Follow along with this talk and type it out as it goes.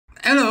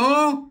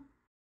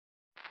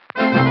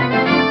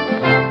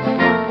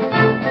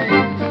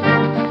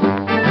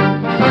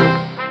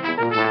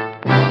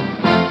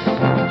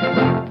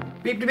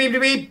beep,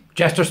 beep, beep, beep.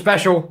 Jester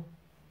special.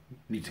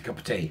 Needs a cup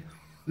of tea.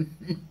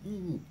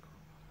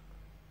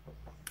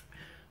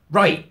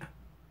 Right.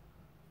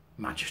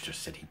 Manchester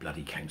City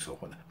Bloody Council.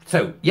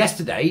 So,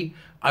 yesterday,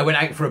 I went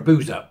out for a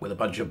booze up with a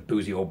bunch of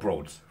boozy old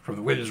broads from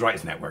the Women's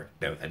Rights Network.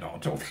 No, they're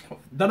not at all.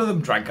 None of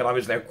them drank, and I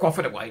was there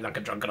quaffing away like a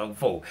drunken old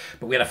fool.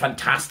 But we had a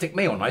fantastic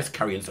meal, nice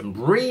curry, and some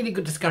really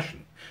good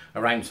discussion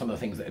around some of the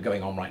things that are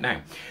going on right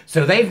now.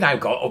 So they've now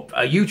got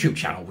a YouTube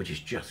channel, which is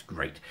just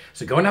great.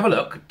 So go and have a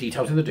look,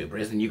 details in the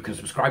doobers, and you can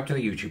subscribe to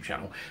the YouTube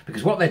channel,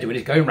 because what they're doing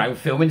is going around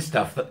filming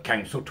stuff that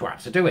council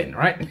twats are doing,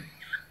 right?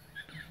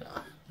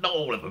 Not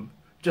all of them.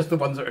 Just the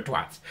ones that are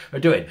twats are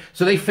doing.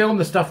 So they film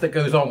the stuff that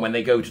goes on when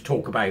they go to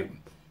talk about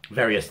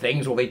various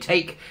things, or they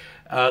take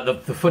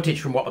the footage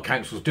from what the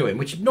council's doing,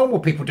 which normal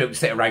people don't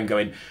sit around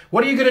going,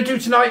 what are you going to do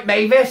tonight,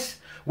 Mavis?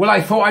 Well,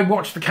 I thought I'd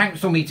watch the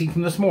council meeting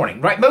from this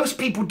morning, right? Most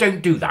people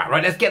don't do that,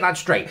 right? Let's get that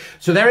straight.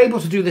 So they're able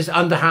to do this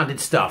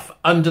underhanded stuff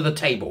under the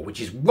table, which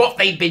is what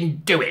they've been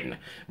doing,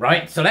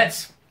 right? So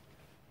let's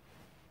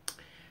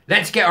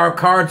get our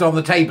cards on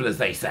the table, as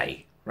they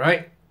say,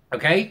 right?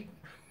 Okay?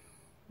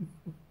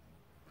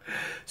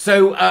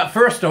 So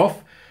first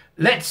off,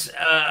 let's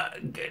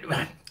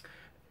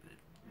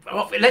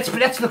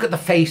look at the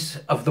face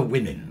of the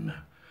women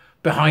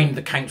behind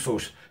the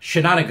council's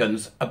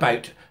shenanigans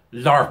about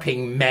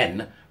LARPing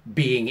men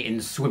being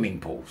in swimming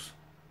pools.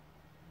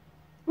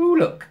 Ooh,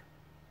 look,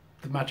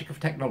 the magic of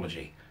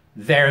technology.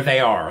 There they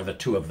are, the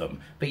two of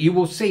them. But you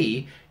will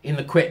see in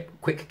the quick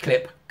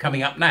clip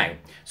coming up now.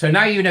 So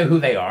now you know who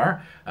they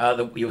are.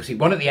 You'll see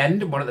one at the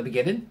end and one at the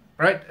beginning.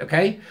 Right,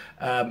 okay,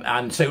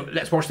 and so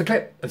let's watch the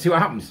clip and see what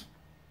happens.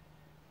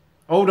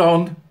 Hold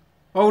on,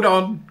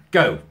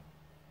 go.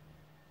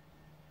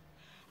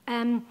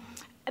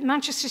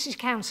 Manchester City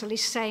Council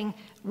is saying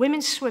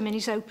women's swimming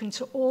is open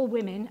to all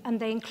women, and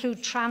they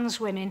include trans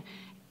women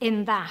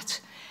in that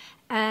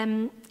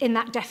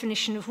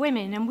definition of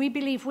women. And we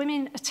believe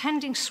women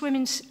attending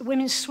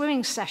women's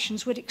swimming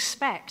sessions would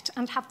expect,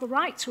 and have the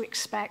right to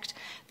expect,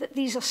 that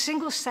these are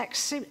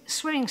single-sex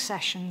swimming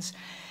sessions.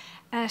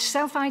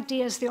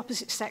 Self-ID as the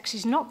opposite sex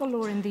is not the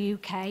law in the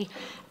UK,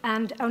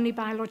 and only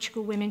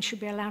biological women should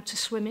be allowed to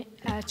swim.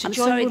 I'm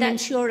sorry,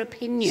 that's your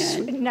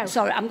opinion. No.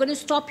 Sorry, I'm going to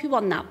stop you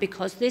on that,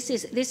 because this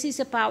is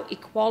about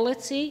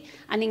equality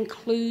and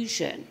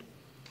inclusion,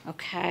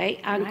 okay?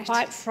 And right.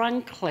 Quite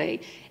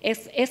frankly,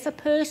 if a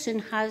person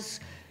has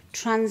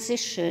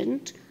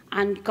transitioned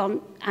and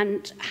gone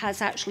and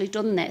has actually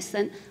done this,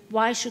 then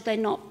why should they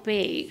not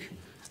be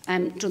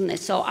done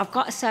this? So I've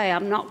got to say,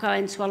 I'm not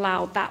going to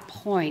allow that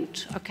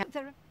point. Okay.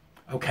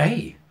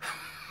 Okay.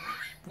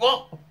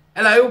 What?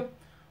 Hello?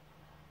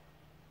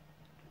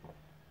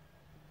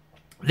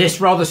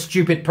 This rather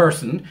stupid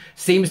person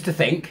seems to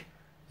think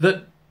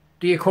that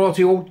the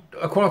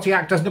Equality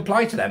Act doesn't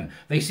apply to them.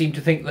 They seem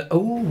to think that,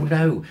 oh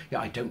no,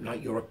 yeah, I don't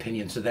like your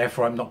opinion, so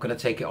therefore I'm not going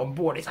to take it on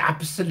board. It's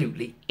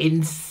absolutely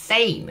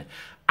insane.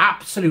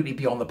 Absolutely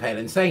beyond the pale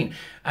insane.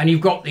 And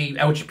you've got the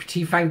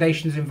LGBT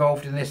foundations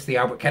involved in this, the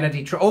Albert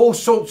Kennedy, all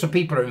sorts of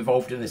people are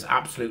involved in this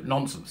absolute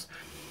nonsense.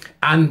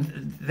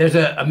 And there's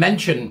a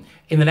mention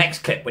in the next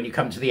clip when you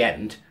come to the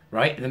end,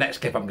 right? In the next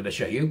clip I'm going to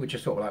show you, which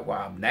is sort of like,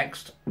 wow,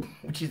 next,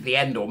 which is the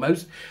end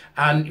almost.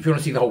 And if you want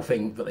to see the whole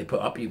thing that they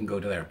put up, you can go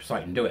to their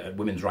site and do it at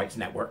Women's Rights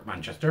Network,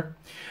 Manchester.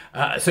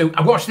 So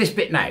watch this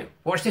bit now.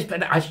 Watch this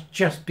bit now. It's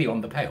just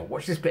beyond the pale.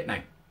 Watch this bit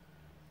now.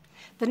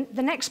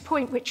 The next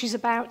point, which is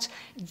about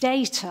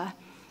data,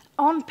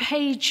 on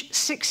page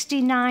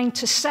 69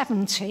 to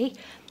 70,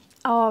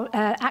 are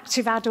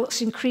active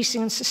adults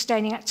increasing and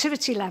sustaining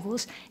activity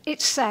levels.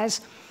 It says,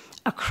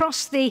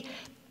 across the,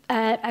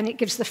 and it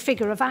gives the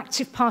figure of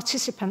active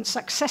participants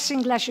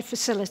accessing leisure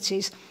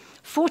facilities,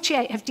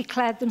 48 have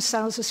declared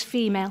themselves as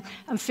female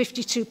and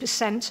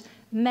 52%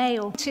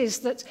 male. It is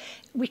that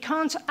we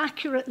can't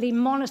accurately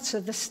monitor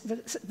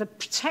the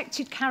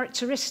protected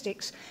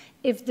characteristics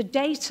if the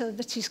data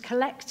that is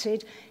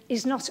collected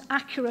is not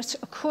accurate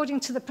according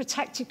to the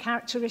protected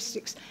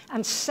characteristics,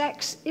 and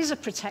sex is a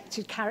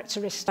protected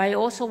characteristic. I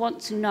also want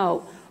to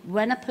know,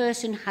 when a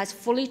person has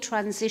fully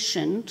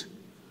transitioned,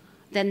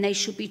 then they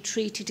should be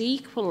treated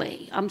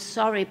equally. I'm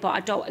sorry, but I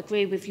don't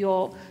agree with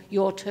your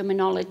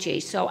terminology.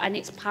 So, and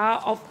it's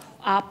part of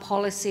our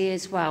policy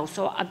as well.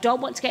 So I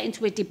don't want to get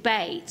into a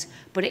debate,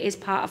 but it is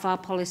part of our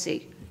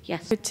policy.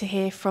 Yes. Good to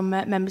hear from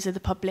members of the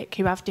public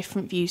who have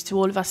different views to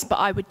all of us, but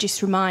I would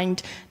just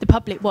remind the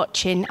public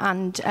watching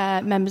and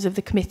members of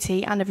the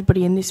committee and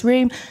everybody in this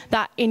room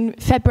that in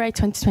February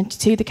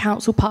 2022 the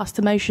council passed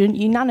a motion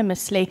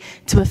unanimously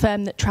to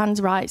affirm that trans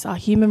rights are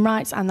human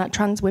rights and that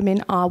trans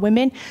women are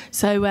women.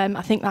 So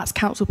I think that's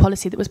council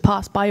policy that was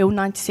passed by all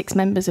 96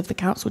 members of the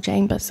council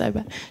chamber.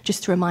 So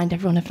just to remind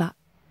everyone of that.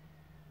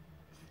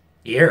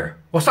 Here,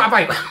 what's that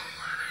about?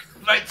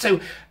 Right, so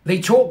they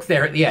talk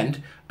there at the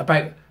end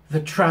about the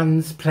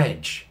trans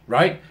pledge,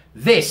 right?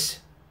 This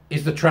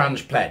is the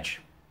trans pledge.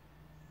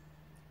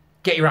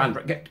 Get your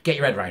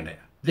head around it.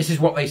 This is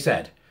what they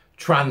said.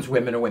 Trans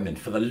women are women.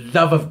 For the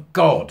love of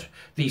God,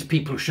 these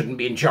people shouldn't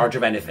be in charge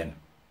of anything.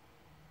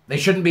 They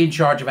shouldn't be in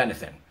charge of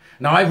anything.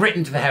 Now, I've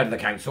written to the head of the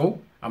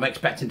council. I'm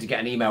expecting to get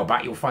an email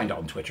back. You'll find it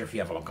on Twitter if you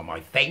have a look on my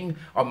thing,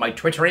 on my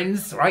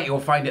Twitterins, right? You'll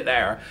find it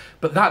there.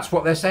 But that's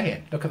what they're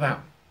saying. Look at that.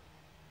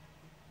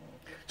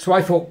 So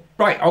I thought,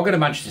 right, I'll go to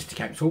Manchester City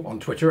Council on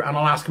Twitter and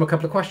I'll ask them a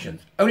couple of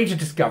questions. Only to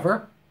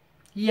discover,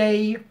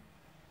 yay,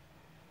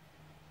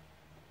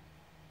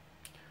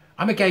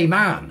 I'm a gay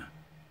man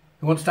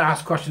who wants to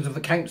ask questions of the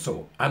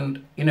council.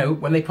 And, you know,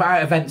 when they put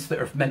out events that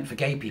are meant for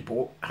gay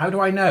people, how do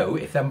I know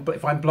if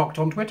I'm blocked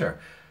on Twitter?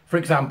 For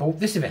example,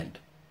 this event.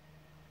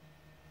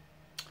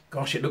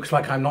 Gosh, it looks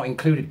like I'm not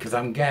included because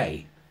I'm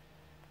gay.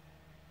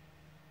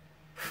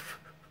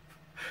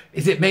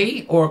 Is it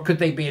me, or could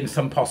they be in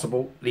some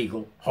possible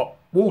legal hot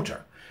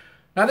water?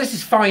 Now, this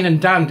is fine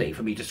and dandy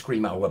for me to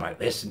scream all about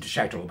this and to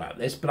shout all about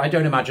this, but I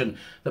don't imagine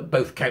that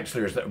both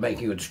councillors that are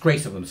making a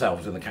disgrace of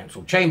themselves in the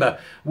council chamber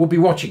will be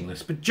watching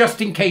this. But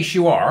just in case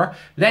you are,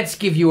 let's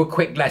give you a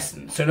quick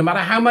lesson. So no matter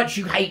how much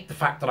you hate the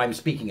fact that I'm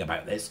speaking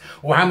about this,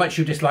 or how much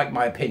you dislike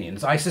my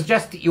opinions, I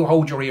suggest that you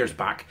hold your ears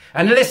back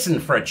and listen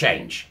for a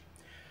change.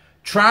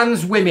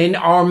 Trans women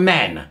are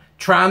men.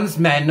 Trans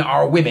men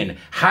are women.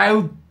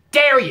 How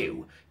dare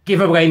you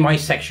give away my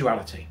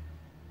sexuality?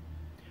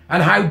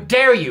 And how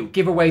dare you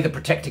give away the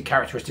protected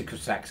characteristics of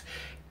sex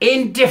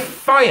in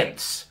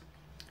defiance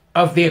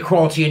of the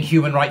Equality and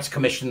Human Rights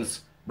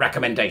Commission's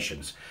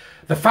recommendations?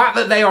 The fact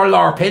that they are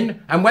LARPing,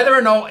 and whether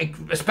or not,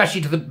 especially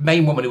to the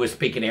main woman who was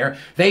speaking here,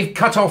 they've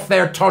cut off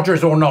their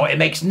todgers or not, it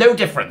makes no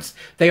difference.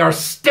 They are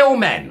still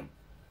men.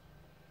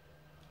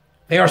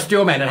 They are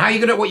still men. And how are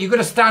you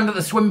going to stand at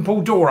the swimming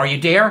pool door, are you,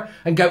 dear?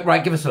 And go,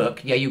 right, give us a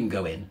look. Yeah, you can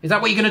go in. Is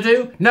that what you're going to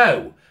do?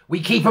 No. We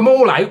keep them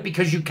all out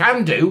because you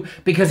can do,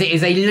 because it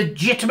is a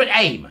legitimate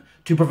aim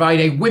to provide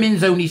a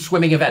women's-only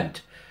swimming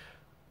event.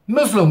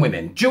 Muslim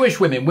women, Jewish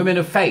women, women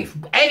of faith,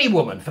 any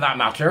woman for that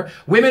matter,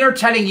 women are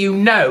telling you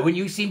no and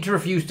you seem to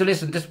refuse to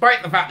listen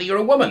despite the fact that you're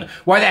a woman.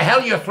 Why the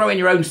hell you're throwing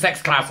your own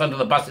sex class under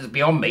the bus is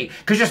beyond me,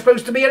 because you're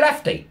supposed to be a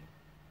lefty.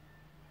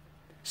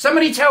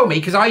 Somebody tell me,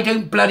 because I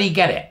don't bloody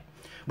get it.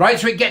 Right,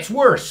 so it gets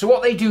worse. So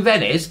what they do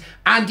then is,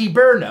 Andy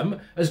Burnham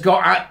has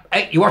got,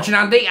 you watching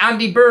Andy?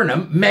 Andy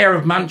Burnham, Mayor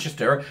of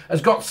Manchester,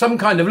 has got some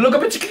kind of look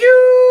up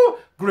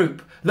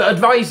group that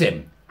advise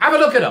him. Have a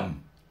look at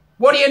them.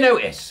 What do you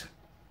notice?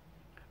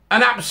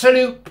 An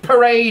absolute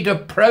parade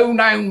of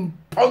pronoun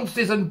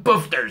ponces and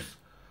bufters.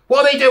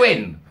 What are they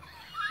doing?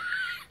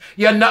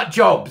 You're nut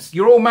jobs.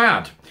 You're all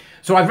mad.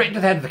 So I've written to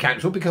the head of the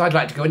council because I'd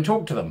like to go and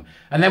talk to them.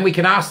 And then we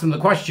can ask them the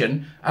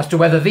question as to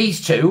whether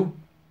these two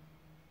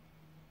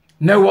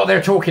know what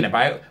they're talking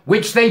about,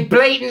 which they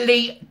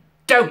blatantly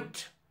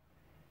don't.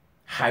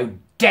 How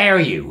dare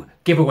you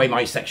give away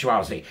my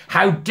sexuality?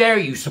 How dare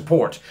you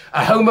support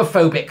a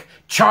homophobic,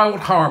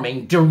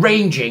 child-harming,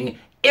 deranging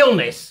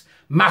illness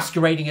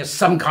masquerading as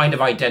some kind of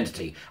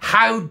identity?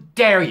 How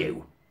dare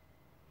you?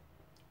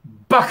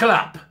 Buckle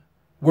up.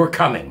 We're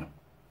coming.